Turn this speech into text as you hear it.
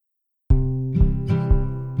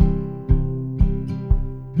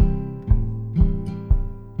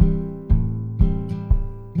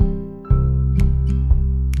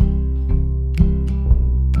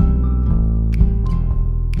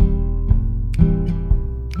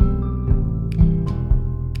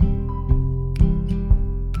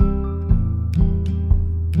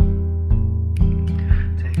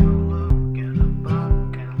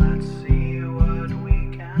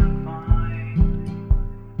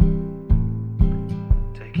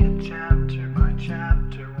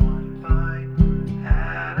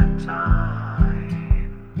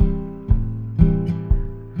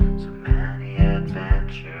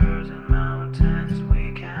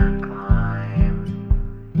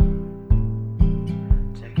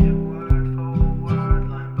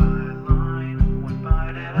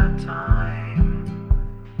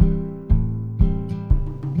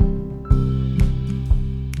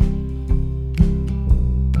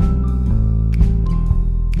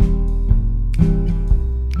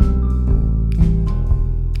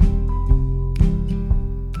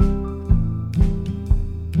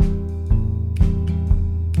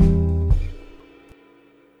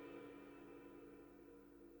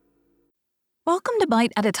Welcome to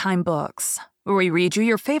Bite at a Time Books, where we read you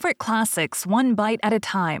your favorite classics one bite at a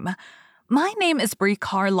time. My name is Brie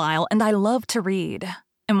Carlisle, and I love to read,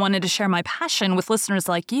 and wanted to share my passion with listeners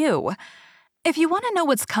like you. If you want to know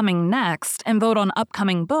what's coming next and vote on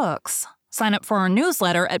upcoming books, sign up for our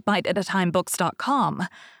newsletter at biteatatimebooks.com.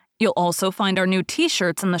 You'll also find our new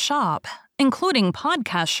t-shirts in the shop, including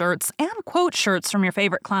podcast shirts and quote shirts from your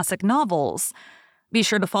favorite classic novels. Be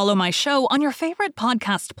sure to follow my show on your favorite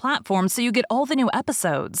podcast platform so you get all the new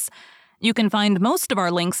episodes. You can find most of our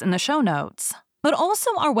links in the show notes, but also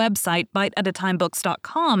our website,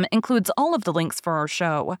 biteatatimebooks.com, includes all of the links for our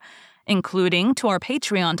show, including to our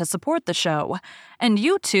Patreon to support the show, and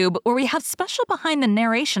YouTube, where we have special behind the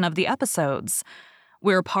narration of the episodes.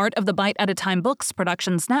 We're part of the Bite at a Time Books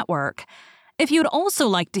Productions Network. If you'd also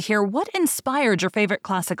like to hear what inspired your favorite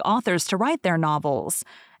classic authors to write their novels,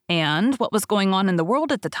 and what was going on in the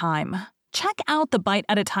world at the time, check out the Bite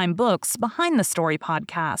at a Time Books Behind the Story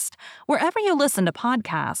podcast, wherever you listen to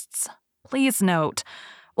podcasts. Please note,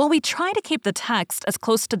 while we try to keep the text as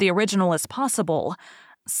close to the original as possible,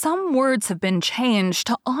 some words have been changed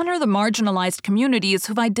to honor the marginalized communities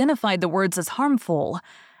who've identified the words as harmful,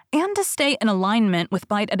 and to stay in alignment with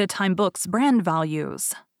Bite at a Time Books' brand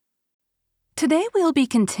values. Today we'll be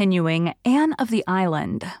continuing Anne of the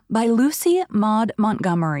Island by Lucy Maud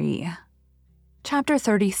Montgomery. Chapter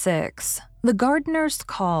 36, The Gardener's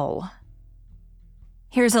Call.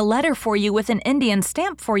 "Here's a letter for you with an Indian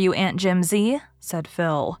stamp for you, Aunt Jimsy," said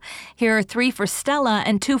Phil. "Here are 3 for Stella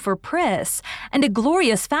and 2 for Pris, and a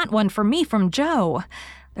glorious fat one for me from Joe.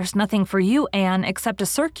 There's nothing for you, Anne, except a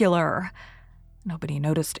circular." Nobody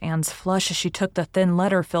noticed Anne's flush as she took the thin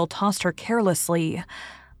letter Phil tossed her carelessly.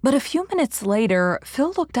 But a few minutes later,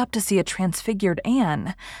 Phil looked up to see a transfigured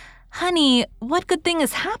Anne. "Honey, what good thing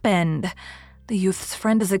has happened?" "The youth's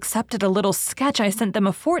friend has accepted a little sketch I sent them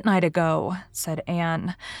a fortnight ago," said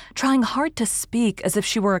Anne, trying hard to speak as if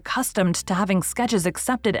she were accustomed to having sketches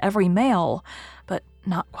accepted every mail, but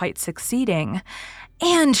not quite succeeding.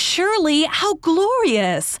 "Anne Shirley, how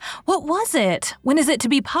glorious! What was it? When is it to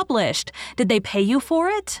be published? Did they pay you for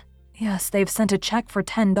it?" "Yes, they've sent a check for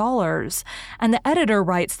 $10, and the editor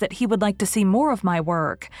writes that he would like to see more of my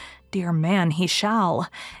work. Dear man, he shall.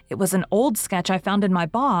 It was an old sketch I found in my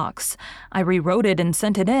box. I rewrote it and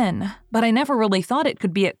sent it in, but I never really thought it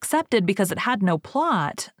could be accepted because it had no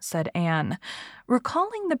plot," said Anne,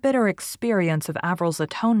 recalling the bitter experience of Avril's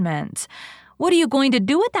atonement. "What are you going to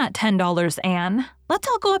do with that $10, Anne? Let's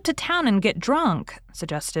all go up to town and get drunk,"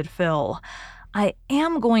 suggested Phil. "I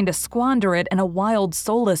am going to squander it in a wild,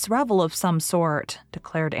 soulless revel of some sort,"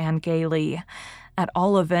 declared Anne gaily. "At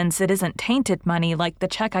all events, it isn't tainted money like the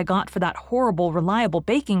check I got for that horrible, reliable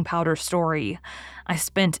baking powder story. I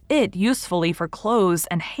spent it usefully for clothes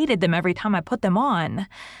and hated them every time I put them on."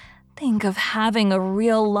 "Think of having a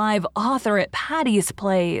real live author at Patty's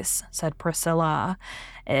place," said Priscilla.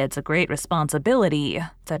 "It's a great responsibility,"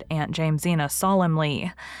 said Aunt Jamesina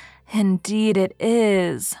solemnly. "Indeed it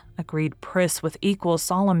is," agreed Pris with equal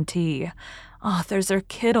solemnity. "Authors are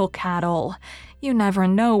kittle-cattle. You never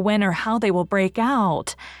know when or how they will break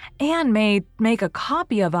out. Anne may make a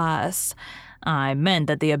copy of us." "I meant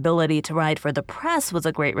that the ability to write for the press was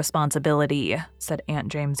a great responsibility," said Aunt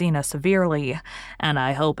Jamesina severely, "and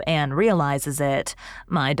I hope Anne realizes it.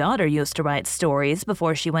 My daughter used to write stories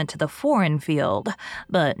before she went to the foreign field,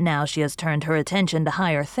 but now she has turned her attention to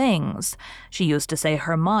higher things. She used to say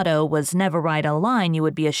her motto was never write a line you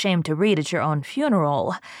would be ashamed to read at your own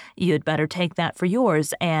funeral. You'd better take that for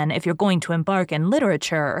yours, Anne, if you're going to embark in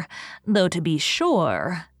literature. Though to be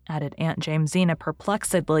sure," added Aunt Jamesina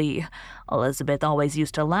perplexedly, "Elizabeth always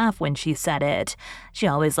used to laugh when she said it. She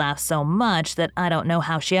always laughed so much that I don't know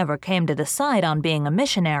how she ever came to decide on being a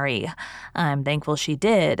missionary. I'm thankful she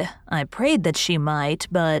did. I prayed that she might,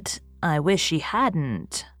 but I wish she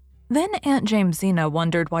hadn't." Then Aunt Jamesina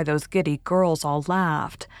wondered why those giddy girls all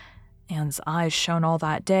laughed. Anne's eyes shone all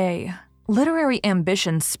that day. Literary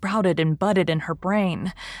ambition sprouted and budded in her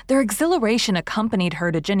brain. Their exhilaration accompanied her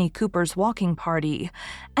to Jenny Cooper's walking party,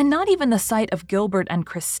 and not even the sight of Gilbert and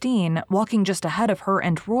Christine walking just ahead of her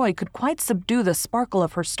and Roy could quite subdue the sparkle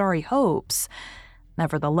of her starry hopes.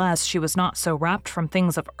 Nevertheless, she was not so rapt from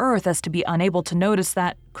things of earth as to be unable to notice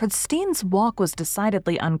that Christine's walk was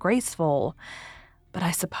decidedly ungraceful. But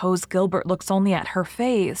I suppose Gilbert looks only at her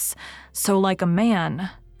face, so like a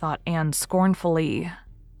man, thought Anne scornfully.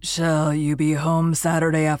 "Shall you be home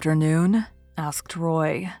Saturday afternoon?" asked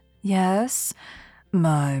Roy. "Yes."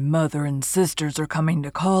 "My mother and sisters are coming to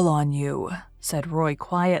call on you," said Roy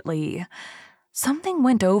quietly. Something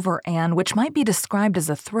went over Anne which might be described as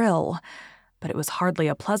a thrill, but it was hardly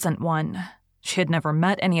a pleasant one. She had never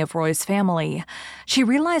met any of Roy's family. She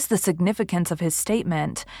realized the significance of his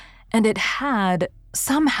statement, and it had,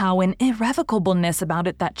 somehow, an irrevocableness about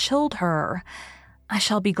it that chilled her. "I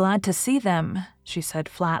shall be glad to see them," she said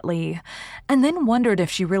flatly, and then wondered if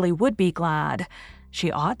she really would be glad.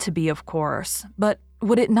 She ought to be, of course, but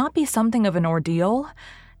would it not be something of an ordeal?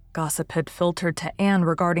 Gossip had filtered to Anne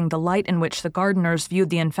regarding the light in which the Gardners viewed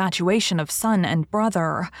the infatuation of son and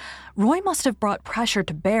brother. Roy must have brought pressure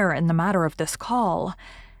to bear in the matter of this call.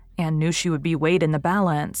 Anne knew she would be weighed in the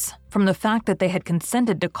balance. From the fact that they had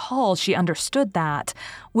consented to call, she understood that,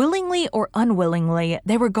 willingly or unwillingly,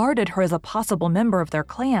 they regarded her as a possible member of their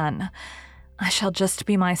clan. "I shall just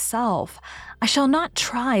be myself. I shall not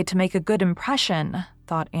try to make a good impression,"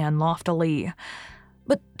 thought Anne loftily.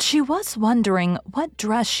 But she was wondering what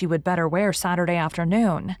dress she would better wear Saturday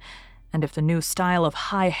afternoon, and if the new style of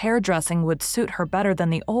high hairdressing would suit her better than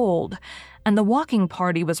the old, and the walking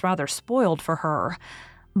party was rather spoiled for her.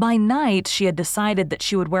 By night, she had decided that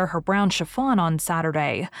she would wear her brown chiffon on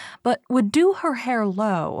Saturday, but would do her hair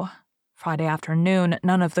low. Friday afternoon,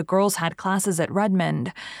 none of the girls had classes at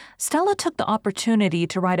Redmond. Stella took the opportunity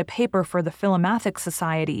to write a paper for the Philomathic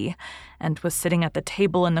Society, and was sitting at the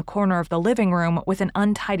table in the corner of the living room with an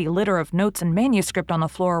untidy litter of notes and manuscript on the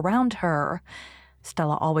floor around her.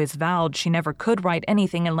 Stella always vowed she never could write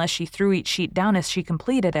anything unless she threw each sheet down as she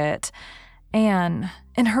completed it. Anne,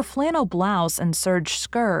 in her flannel blouse and serge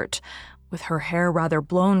skirt, with her hair rather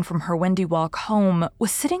blown from her windy walk home,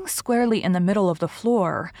 was sitting squarely in the middle of the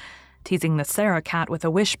floor, teasing the Sarah cat with a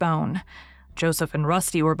wishbone. Joseph and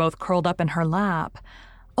Rusty were both curled up in her lap.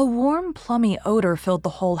 A warm, plummy odor filled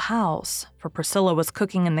the whole house, for Priscilla was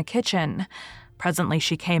cooking in the kitchen. Presently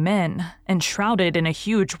she came in, enshrouded in a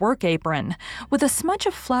huge work apron, with a smudge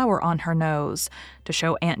of flour on her nose, to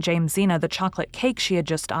show Aunt Jamesina the chocolate cake she had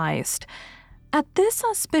just iced. At this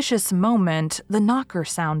auspicious moment, the knocker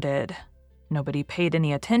sounded. Nobody paid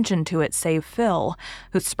any attention to it save Phil,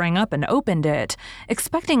 who sprang up and opened it,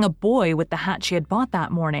 expecting a boy with the hat she had bought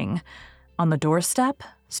that morning. On the doorstep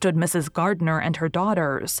stood Mrs. Gardner and her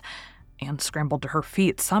daughters. Anne scrambled to her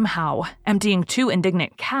feet somehow, emptying 2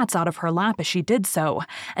 indignant cats out of her lap as she did so,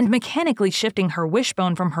 and mechanically shifting her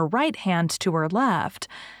wishbone from her right hand to her left.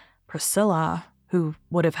 Priscilla, who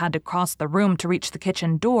would have had to cross the room to reach the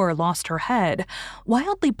kitchen door, lost her head,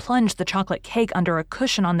 wildly plunged the chocolate cake under a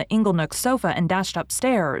cushion on the Inglenook sofa and dashed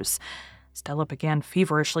upstairs. Stella began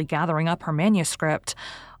feverishly gathering up her manuscript.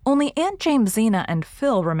 Only Aunt Jamesina and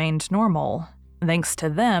Phil remained normal. Thanks to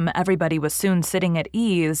them, everybody was soon sitting at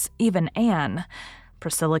ease, even Anne.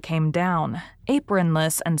 Priscilla came down,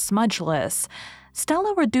 apronless and smudgeless.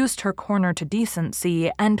 Stella reduced her corner to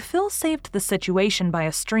decency, and Phil saved the situation by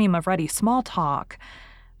a stream of ready small talk.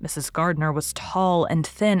 Mrs. Gardner was tall and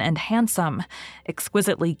thin and handsome,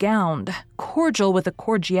 exquisitely gowned, cordial with a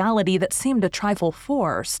cordiality that seemed a trifle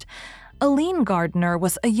forced. Aline Gardner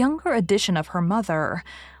was a younger edition of her mother,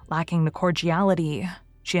 lacking the cordiality.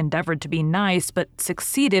 She endeavored to be nice, but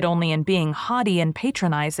succeeded only in being haughty and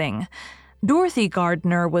patronizing. Dorothy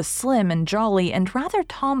Gardner was slim and jolly and rather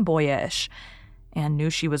tomboyish. Anne knew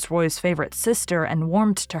she was Roy's favorite sister and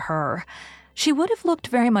warmed to her. She would have looked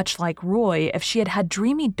very much like Roy if she had had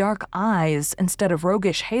dreamy dark eyes instead of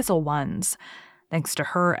roguish hazel ones. Thanks to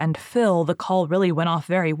her and Phil, the call really went off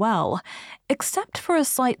very well, except for a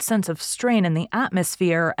slight sense of strain in the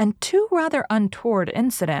atmosphere and 2 rather untoward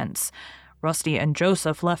incidents. Rusty and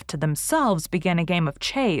Joseph, left to themselves, began a game of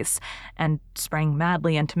chase, and sprang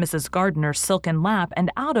madly into Mrs. Gardner's silken lap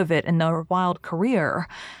and out of it in their wild career.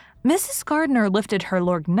 Mrs. Gardner lifted her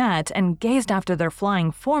lorgnette and gazed after their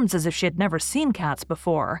flying forms as if she had never seen cats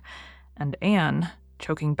before, and Anne,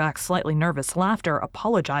 choking back slightly nervous laughter,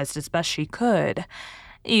 apologized as best she could.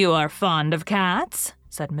 "You are fond of cats?"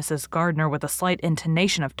 said Mrs. Gardner with a slight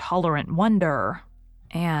intonation of tolerant wonder.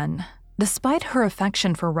 Anne, despite her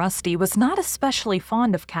affection for Rusty, was not especially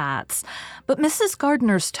fond of cats, but Mrs.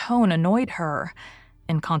 Gardner's tone annoyed her.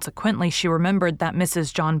 Inconsequently, she remembered that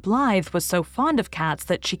Mrs. John Blythe was so fond of cats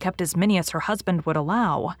that she kept as many as her husband would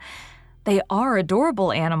allow. "They are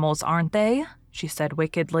adorable animals, aren't they?" she said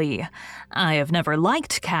wickedly. "I have never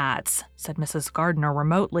liked cats," said Mrs. Gardner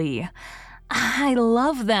remotely. "I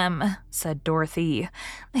love them," said Dorothy.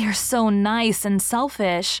 "They are so nice and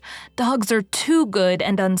selfish. Dogs are too good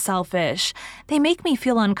and unselfish. They make me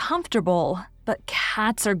feel uncomfortable, but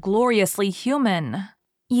cats are gloriously human."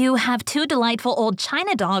 "You have 2 delightful old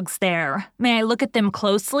china dogs there. May I look at them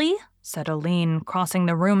closely?" said Aline, crossing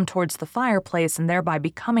the room towards the fireplace and thereby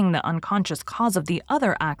becoming the unconscious cause of the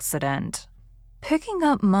other accident. Picking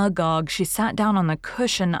up Magog, she sat down on the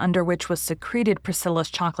cushion under which was secreted Priscilla's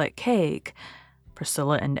chocolate cake.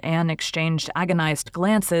 Priscilla and Anne exchanged agonized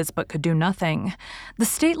glances but could do nothing. The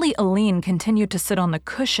stately Aline continued to sit on the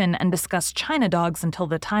cushion and discuss China dogs until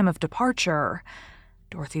the time of departure.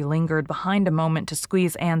 Dorothy lingered behind a moment to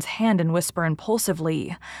squeeze Anne's hand and whisper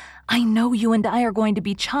impulsively, "I know you and I are going to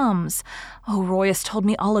be chums. Oh, Roy has told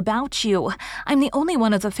me all about you. I'm the only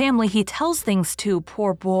one of the family he tells things to,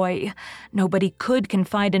 poor boy. Nobody could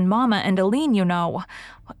confide in Mama and Aline, you know.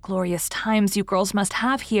 What glorious times you girls must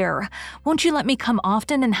have here. Won't you let me come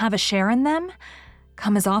often and have a share in them?"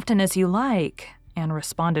 "Come as often as you like," Anne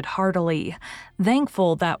responded heartily,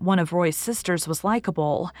 thankful that one of Roy's sisters was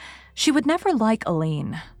likable. She would never like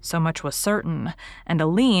Aline, so much was certain, and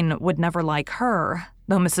Aline would never like her,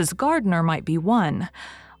 though Mrs. Gardner might be one.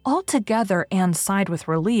 Altogether, Anne sighed with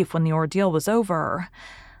relief when the ordeal was over.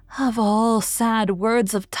 "Of all sad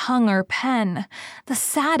words of tongue or pen, the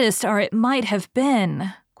saddest are 'it might have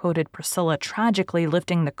been,'" quoted Priscilla tragically,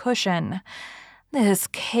 lifting the cushion. "This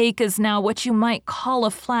cake is now what you might call a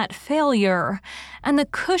flat failure, and the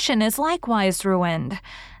cushion is likewise ruined.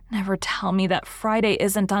 Never tell me that Friday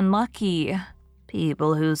isn't unlucky."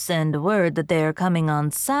 "People who send word that they are coming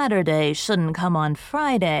on Saturday shouldn't come on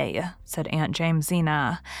Friday," said Aunt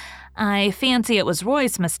Jamesina. "I fancy it was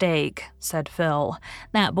Roy's mistake," said Phil.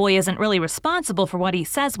 "That boy isn't really responsible for what he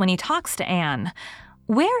says when he talks to Anne.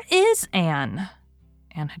 Where is Anne?"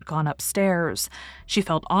 Anne had gone upstairs. She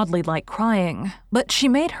felt oddly like crying, but she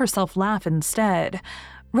made herself laugh instead.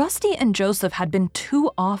 Rusty and Joseph had been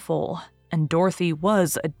too awful, and Dorothy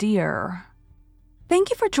was a dear. Thank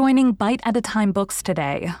you for joining Bite at a Time Books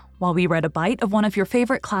today, while we read a bite of one of your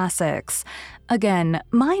favorite classics. Again,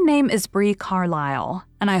 my name is Bree Carlisle,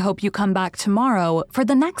 and I hope you come back tomorrow for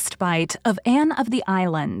the next bite of Anne of the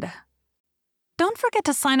Island. Don't forget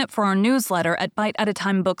to sign up for our newsletter at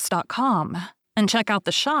biteatatimebooks.com and check out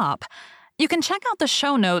the shop. You can check out the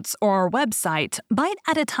show notes or our website,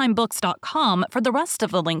 biteatatimebooks.com, for the rest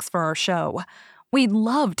of the links for our show. We'd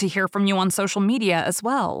love to hear from you on social media as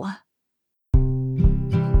well.